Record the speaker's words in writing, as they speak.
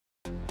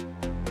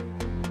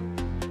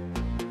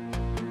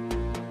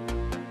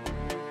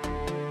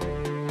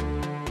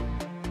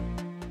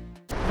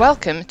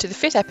Welcome to the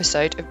fifth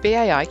episode of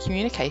BAI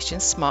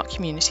Communications Smart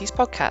Communities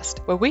podcast,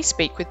 where we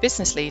speak with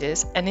business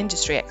leaders and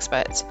industry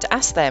experts to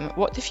ask them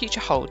what the future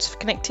holds for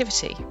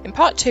connectivity. In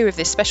part two of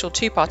this special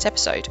two-part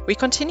episode, we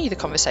continue the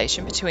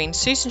conversation between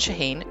Susan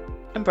Shaheen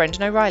and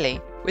Brendan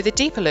O'Reilly, with a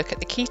deeper look at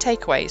the key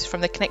takeaways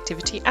from the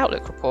Connectivity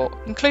Outlook report,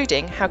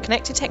 including how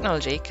connected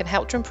technology can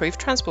help to improve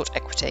transport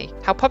equity,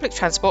 how public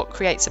transport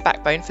creates a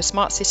backbone for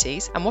smart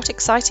cities, and what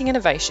exciting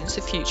innovations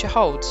the future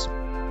holds.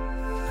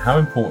 How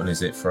important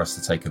is it for us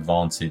to take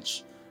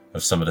advantage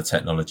of some of the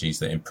technologies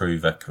that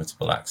improve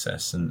equitable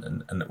access?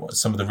 And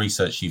some of the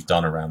research you've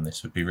done around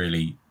this would be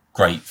really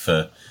great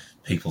for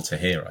people to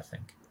hear, I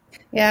think.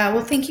 Yeah,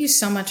 well, thank you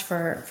so much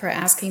for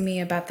asking me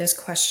about this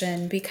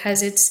question,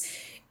 because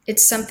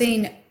it's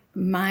something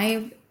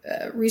my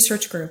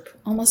research group,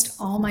 almost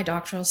all my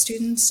doctoral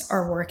students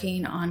are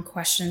working on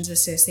questions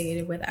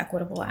associated with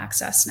equitable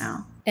access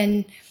now.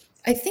 And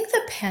I think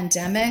the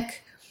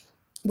pandemic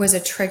was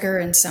a trigger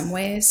in some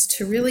ways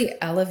to really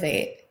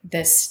elevate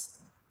this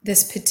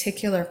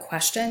particular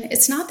question.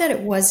 It's not that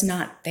it was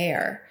not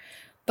there,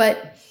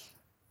 but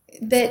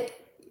that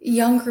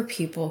younger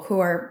people who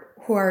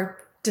are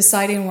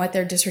deciding what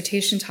their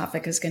dissertation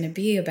topic is going to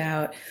be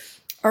about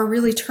are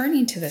really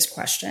turning to this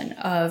question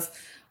of,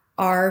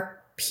 are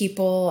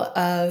people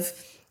of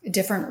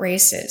different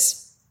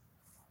races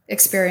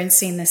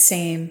experiencing the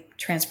same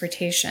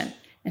transportation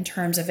in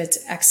terms of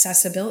its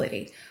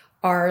accessibility?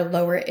 Are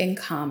lower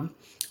income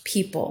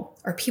people,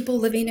 are people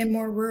living in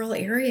more rural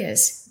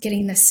areas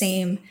getting the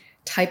same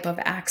type of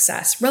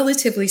access,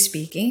 relatively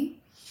speaking?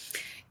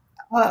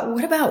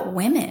 What about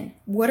women?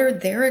 What are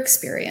their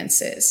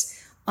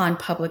experiences on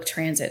public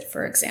transit,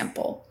 for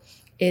example?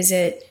 Is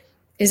it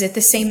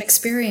the same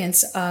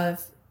experience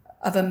of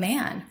a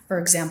man, for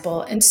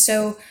example? And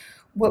so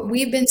what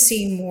we've been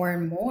seeing more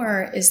and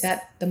more is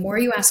that the more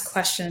you ask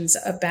questions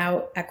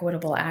about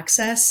equitable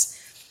access,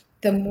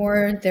 the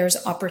more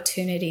there's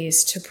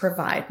opportunities to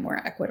provide more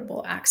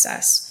equitable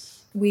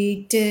access.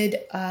 We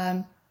did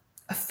a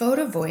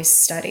photo voice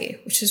study,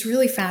 which is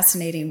really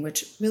fascinating,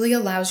 which really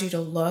allows you to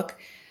look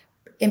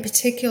in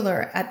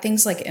particular at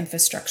things like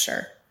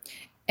infrastructure.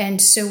 And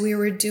so we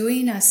were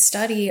doing a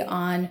study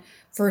on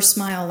first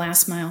mile,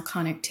 last mile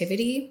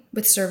connectivity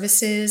with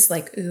services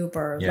like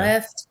Uber,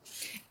 Lyft.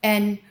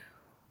 And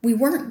we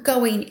weren't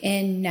going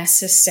in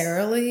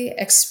necessarily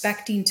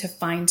expecting to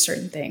find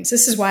certain things.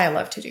 This is why I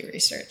love to do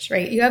research,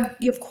 right? You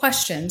have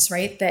questions,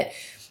 right? That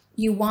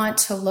you want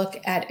to look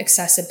at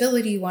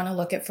accessibility, you want to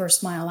look at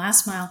first mile,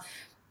 last mile.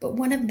 But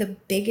one of the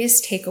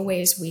biggest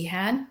takeaways we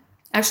had,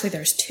 actually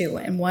there's two,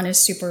 and one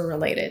is super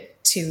related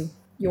to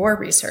your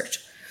research.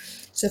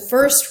 So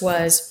first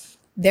was,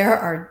 there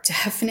are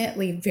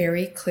definitely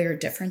very clear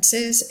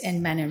differences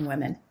in men and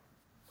women.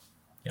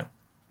 Yeah.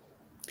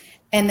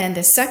 And then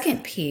the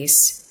second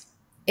piece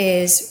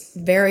is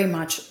very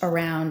much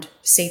around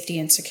safety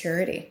and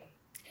security.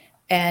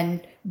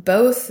 And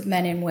both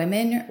men and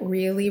women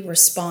really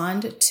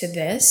respond to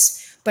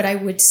this, but I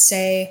would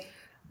say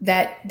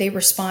that they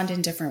respond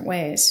in different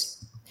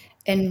ways.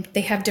 And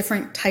they have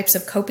different types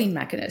of coping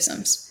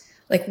mechanisms.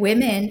 Like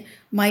women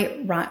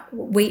might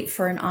wait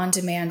for an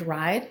on-demand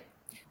ride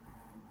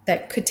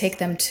that could take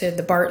them to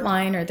the BART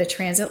line or the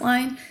transit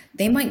line.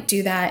 They might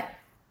do that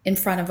in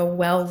front of a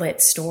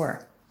well-lit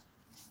store.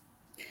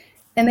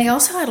 And they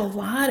also had a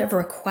lot of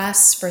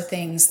requests for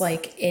things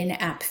like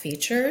in-app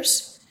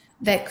features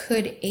that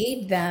could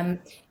aid them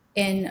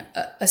in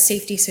a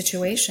safety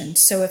situation.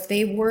 So if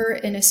they were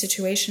in a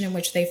situation in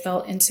which they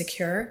felt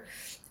insecure,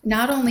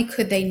 not only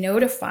could they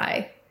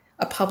notify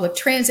a public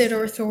transit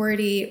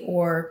authority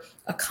or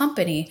a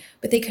company,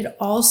 but they could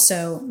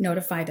also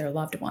notify their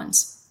loved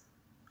ones,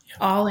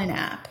 all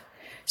in-app.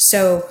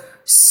 So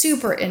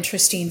super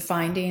interesting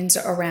findings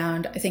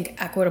around, I think,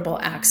 equitable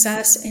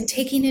access and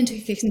taking into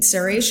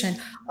consideration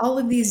all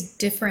of these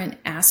different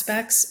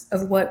aspects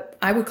of what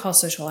I would call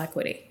social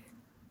equity.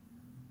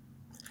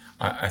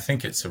 I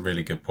think it's a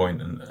really good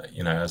point. And,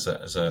 as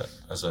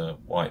a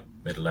white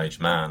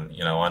middle-aged man,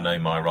 I know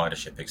my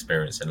ridership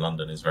experience in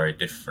London is very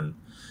different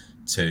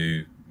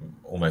to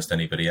almost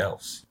anybody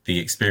else. The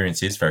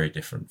experience is very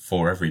different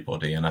for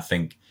everybody. And I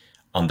think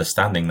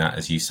understanding that,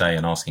 as you say,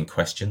 and asking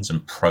questions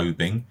and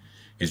probing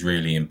is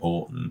really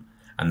important.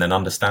 And then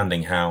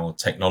understanding how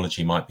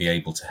technology might be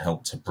able to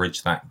help to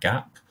bridge that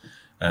gap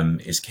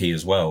is key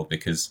as well,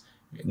 because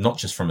not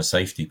just from a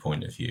safety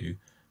point of view,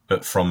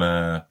 but from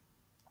an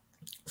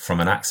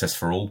access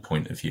for all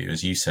point of view,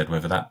 as you said,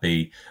 whether that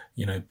be,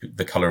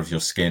 the color of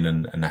your skin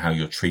and how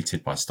you're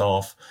treated by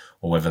staff,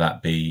 or whether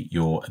that be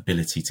your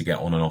ability to get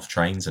on and off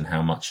trains and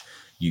how much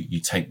you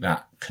take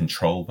that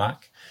control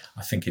back.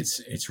 I think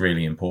it's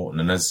really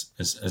important. And as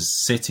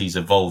cities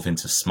evolve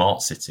into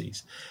smart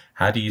cities,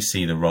 how do you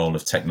see the role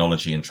of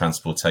technology and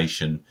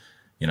transportation?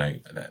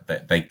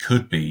 They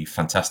could be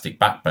fantastic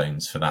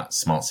backbones for that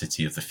smart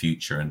city of the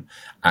future and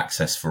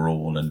access for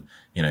all, and,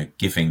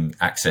 giving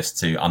access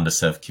to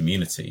underserved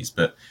communities.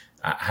 But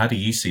how do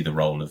you see the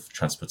role of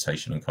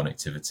transportation and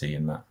connectivity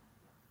in that?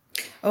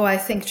 Oh, I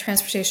think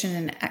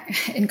transportation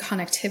and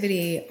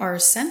connectivity are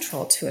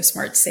central to a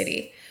smart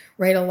city,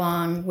 right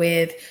along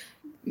with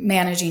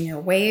managing your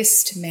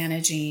waste,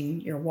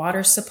 managing your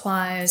water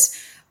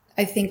supplies.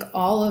 I think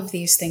all of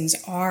these things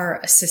are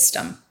a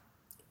system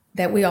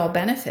that we all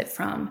benefit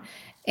from.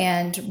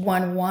 And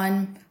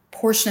one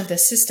portion of the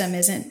system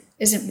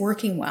isn't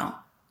working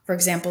well. For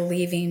example,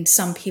 leaving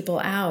some people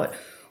out,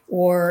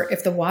 or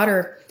if the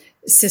water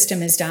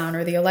system is down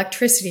or the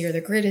electricity or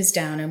the grid is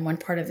down in one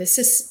part of the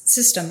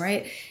system,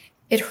 right?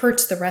 It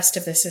hurts the rest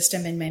of the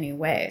system in many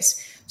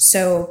ways.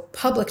 So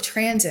public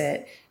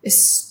transit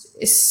is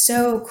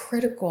so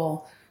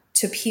critical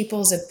to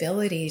people's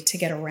ability to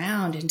get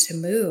around and to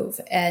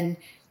move. And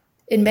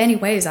in many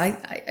ways,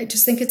 I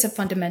just think it's a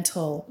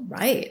fundamental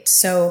right.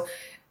 So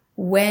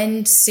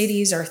when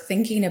cities are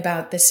thinking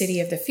about the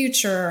city of the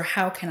future, or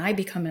how can I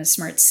become a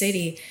smart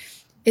city,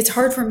 it's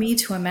hard for me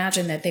to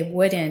imagine that they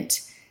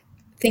wouldn't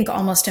think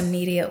almost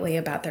immediately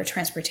about their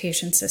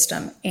transportation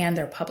system and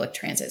their public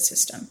transit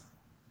system.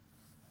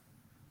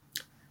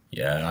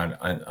 Yeah,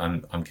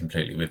 I'm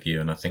completely with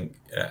you. And I think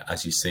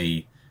as you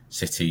see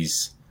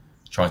cities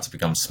try to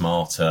become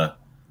smarter,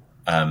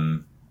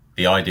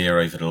 the idea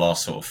over the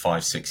last sort of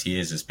 5-6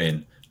 years has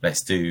been,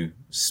 let's do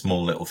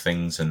small little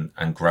things and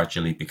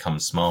gradually become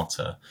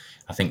smarter.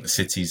 I think the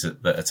cities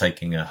that are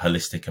taking a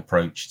holistic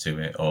approach to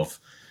it of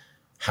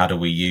how do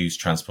we use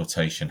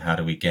transportation? How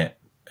do we get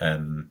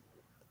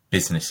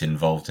business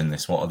involved in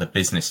this? What are the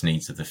business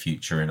needs of the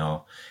future in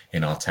our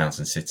towns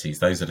and cities?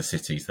 Those are the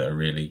cities that are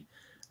really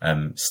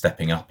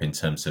stepping up in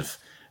terms of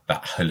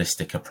that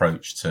holistic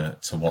approach to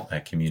what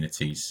their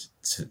communities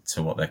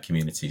to what their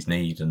communities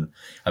need. And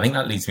I think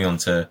that leads me on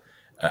to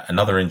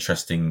another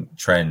interesting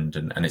trend,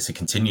 and it's a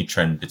continued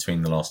trend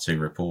between the last two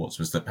reports,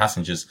 was that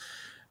passengers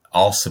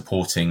are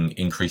supporting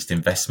increased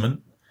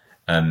investment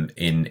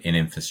in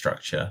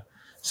infrastructure.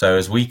 So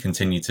as we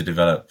continue to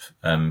develop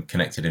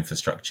connected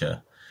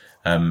infrastructure,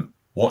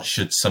 what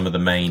should some of the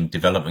main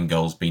development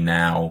goals be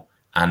now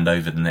and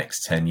over the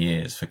next 10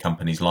 years for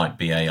companies like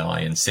BAI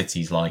and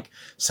cities like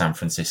San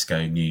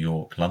Francisco, New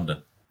York,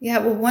 London? Yeah,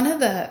 well, one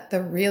of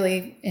the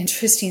really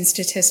interesting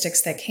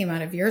statistics that came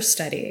out of your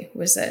study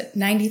was that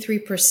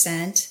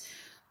 93%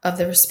 of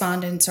the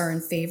respondents are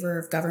in favor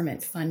of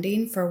government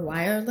funding for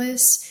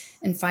wireless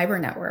and fiber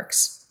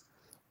networks.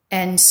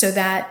 And so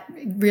that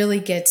really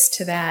gets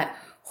to that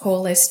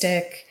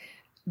holistic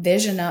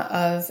vision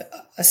of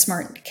a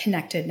smart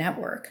connected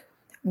network,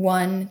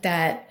 one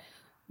that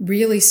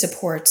really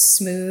supports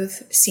smooth,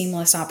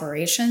 seamless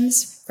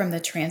operations from the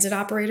transit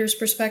operator's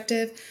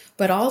perspective,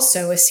 but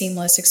also a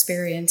seamless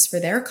experience for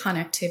their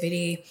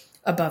connectivity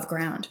above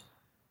ground.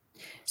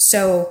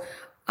 So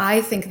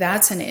I think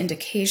that's an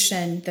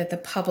indication that the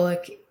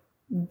public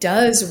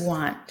does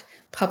want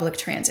public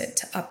transit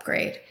to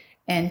upgrade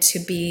and to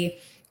be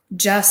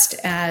just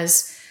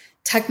as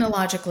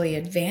technologically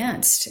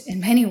advanced in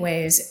many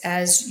ways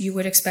as you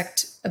would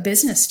expect a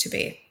business to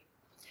be.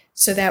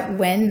 So that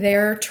when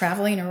they're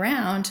traveling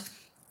around,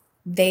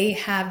 they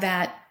have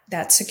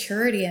that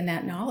security and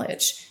that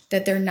knowledge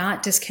that they're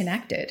not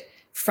disconnected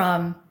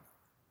from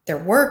their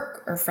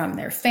work or from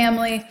their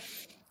family,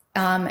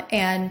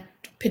 and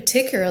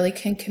particularly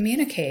can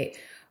communicate,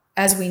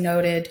 as we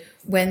noted,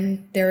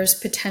 when there's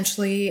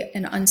potentially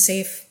an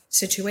unsafe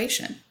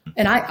situation.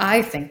 And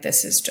I think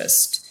this is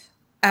just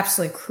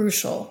absolutely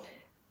crucial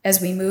as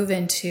we move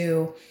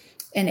into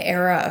an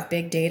era of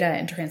big data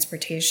and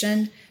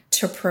transportation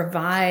to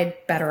provide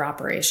better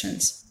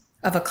operations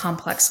of a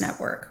complex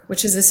network,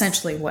 which is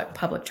essentially what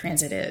public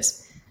transit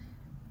is.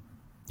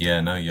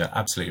 Yeah, no, you're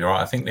absolutely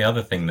right. I think the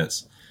other thing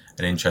that's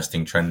an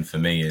interesting trend for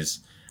me is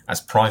as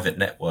private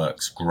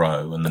networks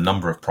grow and the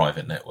number of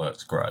private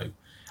networks grow,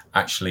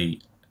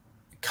 actually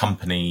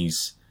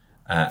companies,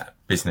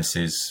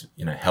 businesses,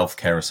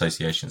 healthcare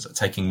associations are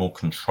taking more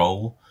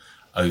control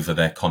over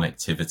their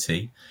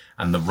connectivity,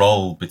 and the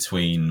role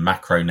between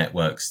macro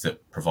networks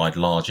that provide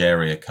large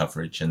area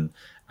coverage and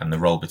the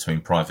role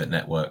between private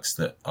networks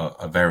that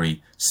are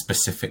very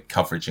specific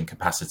coverage and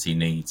capacity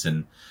needs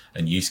and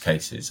use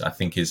cases, I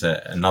think is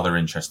another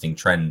interesting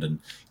trend. And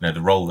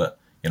the role that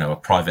a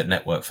private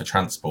network for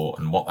transport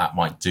and what that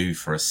might do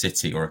for a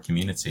city or a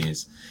community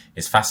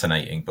is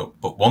fascinating.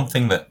 But one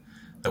thing that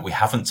we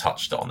haven't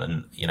touched on,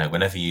 and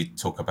whenever you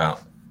talk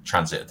about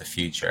transit of the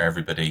future,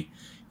 everybody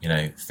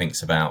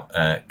thinks about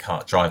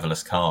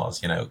driverless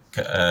cars,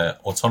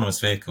 autonomous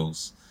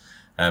vehicles.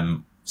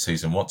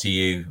 Susan, what's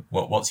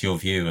your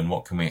view, and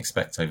what can we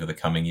expect over the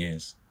coming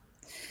years?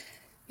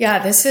 Yeah,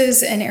 this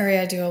is an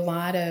area I do a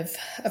lot of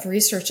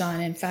research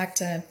on. In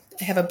fact, I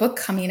have a book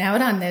coming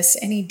out on this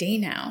any day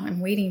now. I'm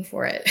waiting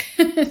for it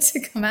to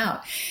come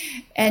out,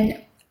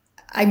 and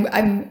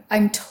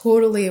I'm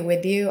totally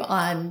with you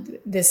on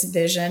this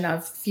vision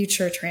of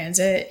future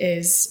transit.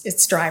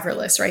 It's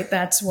driverless, right?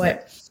 That's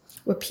what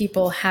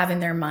people have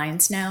in their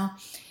minds now,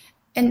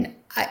 and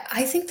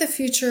I think the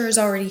future is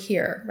already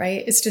here,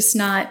 right? It's just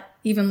not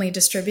evenly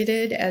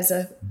distributed, as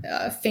a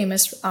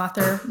famous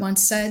author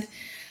once said,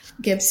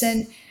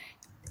 Gibson.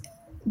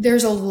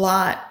 There's a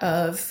lot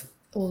of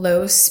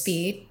low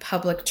speed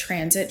public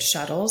transit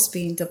shuttles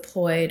being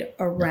deployed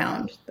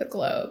around the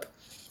globe.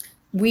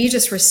 We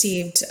just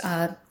received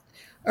a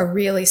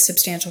really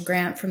substantial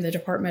grant from the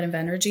Department of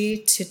Energy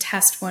to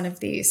test one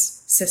of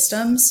these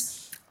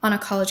systems on a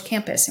college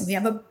campus. And we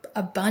have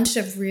a bunch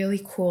of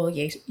really cool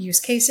use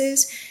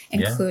cases,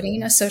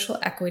 including a social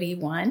equity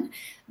one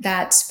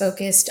that's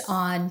focused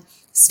on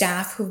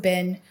staff who've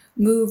been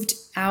moved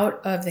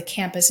out of the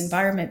campus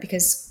environment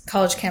because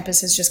college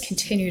campuses just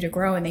continue to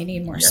grow and they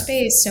need more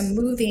space. So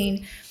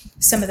moving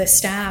some of the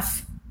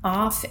staff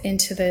off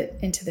into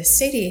the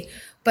city,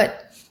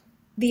 but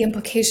the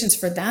implications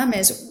for them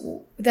is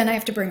then I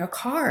have to bring a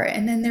car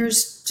and then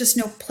there's just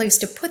no place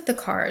to put the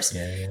cars.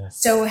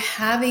 So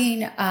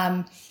having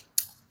a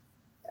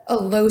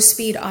low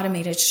speed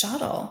automated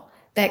shuttle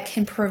that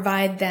can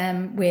provide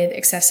them with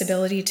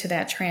accessibility to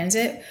that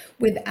transit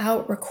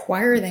without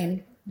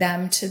requiring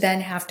them to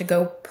then have to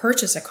go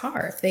purchase a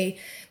car if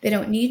they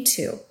don't need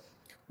to.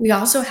 We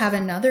also have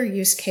another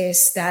use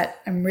case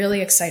that I'm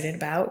really excited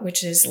about,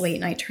 which is late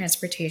night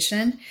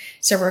transportation.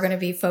 So we're going to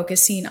be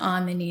focusing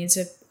on the needs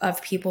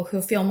of people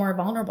who feel more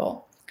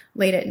vulnerable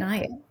late at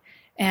night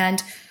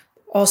and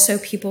also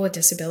people with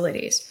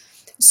disabilities.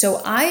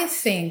 So I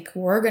think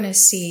we're going to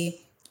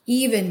see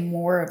even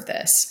more of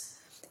this.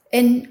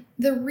 And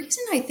the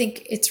reason I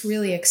think it's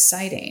really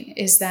exciting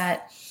is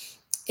that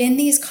in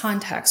these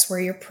contexts where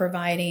you're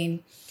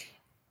providing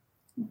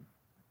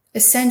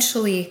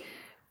essentially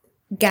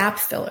gap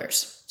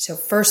fillers, so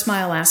first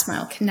mile, last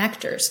mile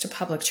connectors to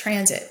public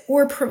transit,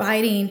 or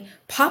providing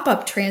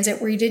pop-up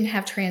transit where you didn't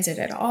have transit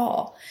at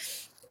all,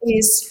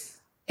 is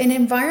an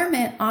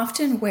environment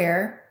often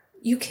where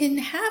you can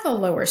have a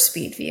lower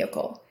speed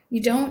vehicle.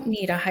 You don't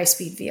need a high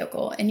speed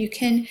vehicle and you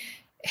can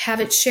have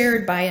it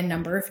shared by a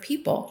number of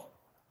people.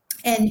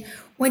 And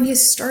when you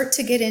start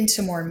to get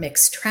into more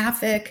mixed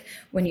traffic,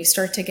 when you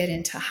start to get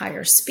into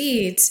higher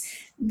speeds,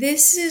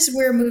 this is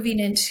where moving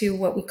into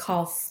what we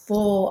call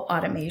full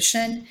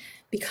automation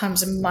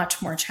becomes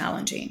much more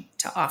challenging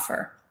to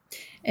offer.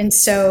 And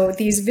so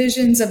these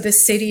visions of the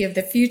city of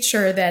the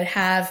future that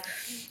have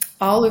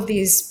all of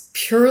these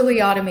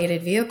purely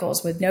automated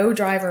vehicles with no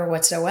driver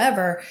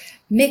whatsoever,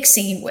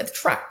 mixing with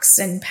trucks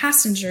and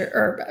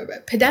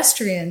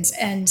pedestrians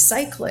and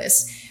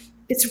cyclists,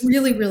 it's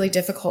really, really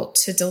difficult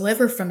to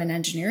deliver from an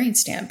engineering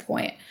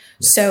standpoint.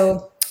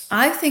 So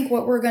I think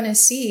what we're going to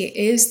see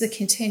is the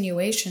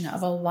continuation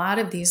of a lot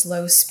of these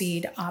low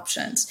speed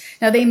options.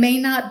 Now, they may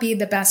not be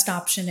the best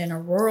option in a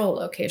rural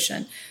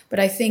location,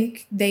 but I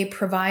think they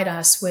provide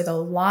us with a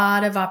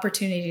lot of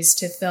opportunities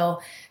to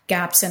fill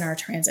gaps in our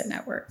transit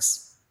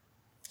networks.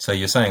 So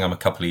you're saying I'm a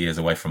couple of years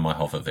away from my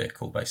hover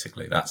vehicle,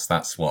 basically.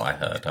 That's what I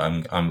heard.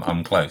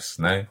 I'm close.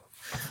 No,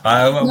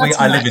 I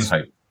live in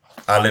hope.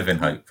 I live in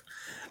hope.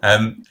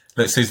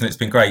 Look, Susan, it's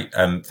been great.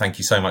 Thank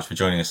you so much for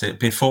joining us.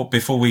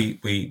 Before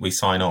we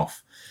sign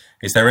off,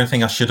 is there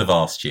anything I should have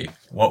asked you?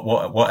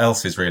 What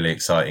else is really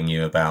exciting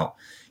you about,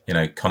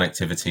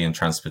 connectivity and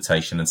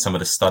transportation and some of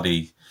the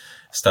study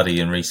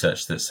and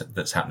research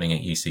that's happening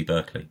at UC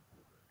Berkeley?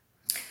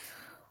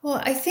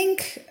 Well, I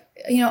think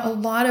a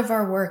lot of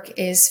our work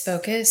is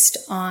focused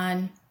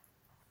on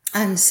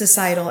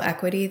societal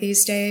equity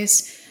these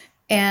days,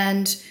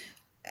 and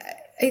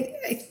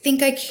I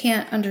think I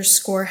can't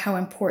underscore how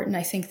important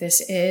I think this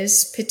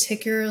is,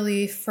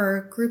 particularly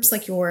for groups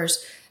like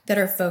yours that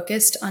are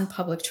focused on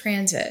public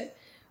transit,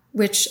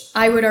 which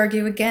I would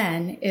argue,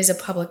 again, is a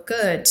public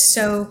good.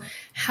 So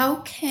how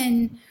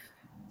can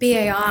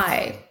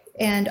BAI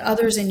and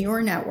others in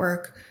your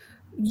network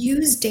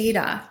use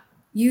data,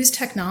 use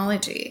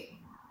technology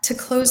to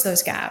close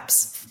those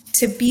gaps,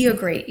 to be a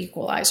great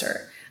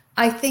equalizer?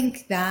 I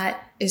think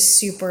that is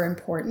super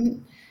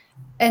important.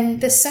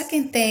 And the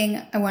second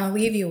thing I want to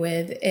leave you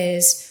with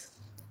is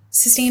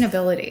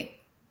sustainability,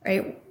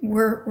 right?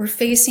 We're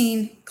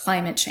facing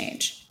climate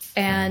change,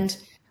 and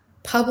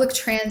public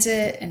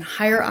transit and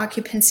higher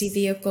occupancy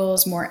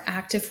vehicles, more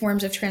active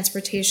forms of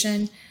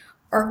transportation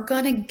are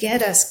going to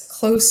get us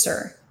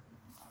closer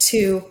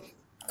to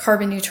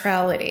carbon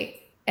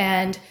neutrality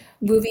and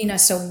moving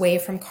us away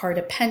from car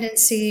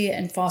dependency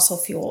and fossil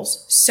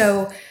fuels.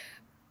 So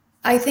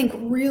I think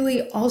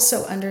really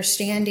also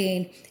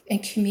understanding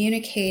and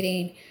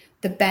communicating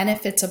the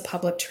benefits of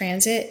public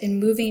transit and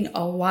moving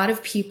a lot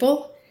of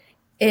people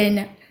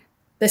in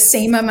the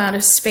same amount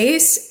of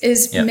space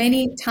as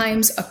many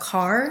times a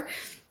car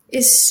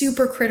is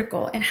super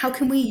critical. And how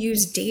can we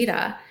use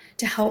data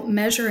to help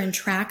measure and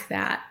track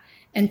that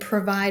and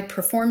provide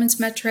performance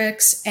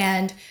metrics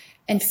and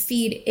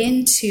feed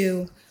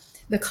into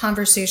the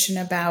conversation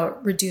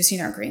about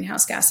reducing our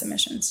greenhouse gas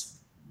emissions?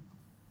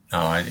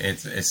 Oh,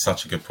 it's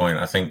such a good point.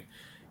 I think,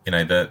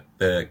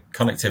 the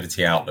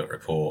Connectivity Outlook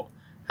report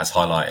has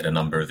highlighted a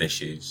number of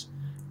issues,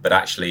 but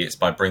actually it's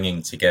by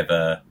bringing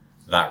together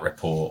that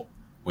report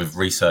with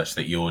research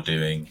that you're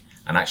doing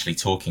and actually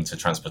talking to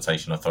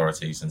transportation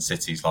authorities and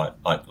cities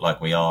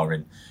like we are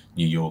in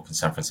New York and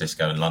San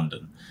Francisco and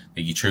London,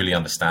 that you truly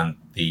understand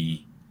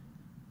the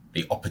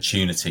the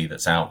opportunity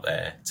that's out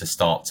there to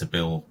start to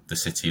build the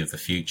city of the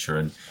future.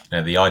 And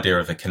the idea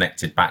of a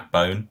connected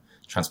backbone,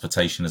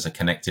 transportation as a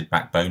connected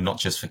backbone, not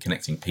just for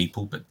connecting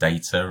people, but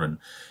data and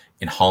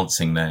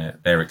enhancing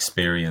their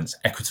experience.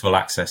 Equitable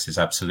access is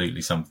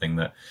absolutely something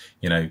that,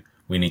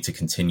 we need to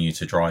continue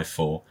to drive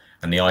for.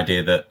 And the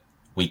idea that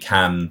we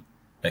can,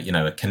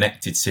 a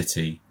connected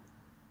city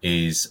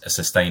is a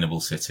sustainable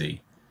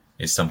city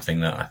is something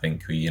that I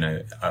think we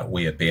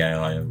at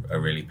BAI are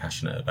really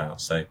passionate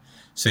about. So,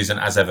 Susan,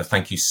 as ever,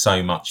 thank you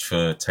so much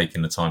for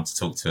taking the time to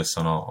talk to us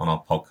on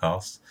our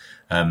podcast.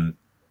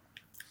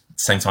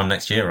 Same time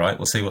next year, right?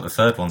 We'll see what the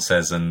third one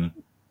says. And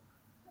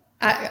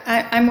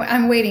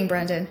I'm waiting,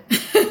 Brendan.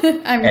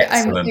 I'm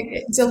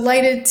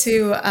delighted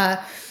to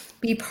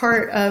be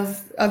part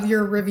of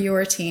your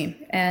reviewer team,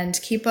 and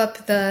keep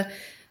up the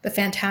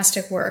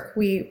fantastic work.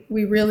 We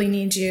really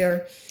need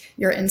your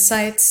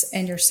insights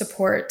and your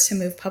support to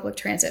move public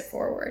transit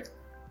forward.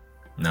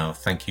 No,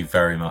 thank you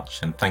very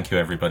much. And thank you,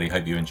 everybody.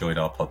 Hope you enjoyed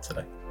our pod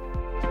today.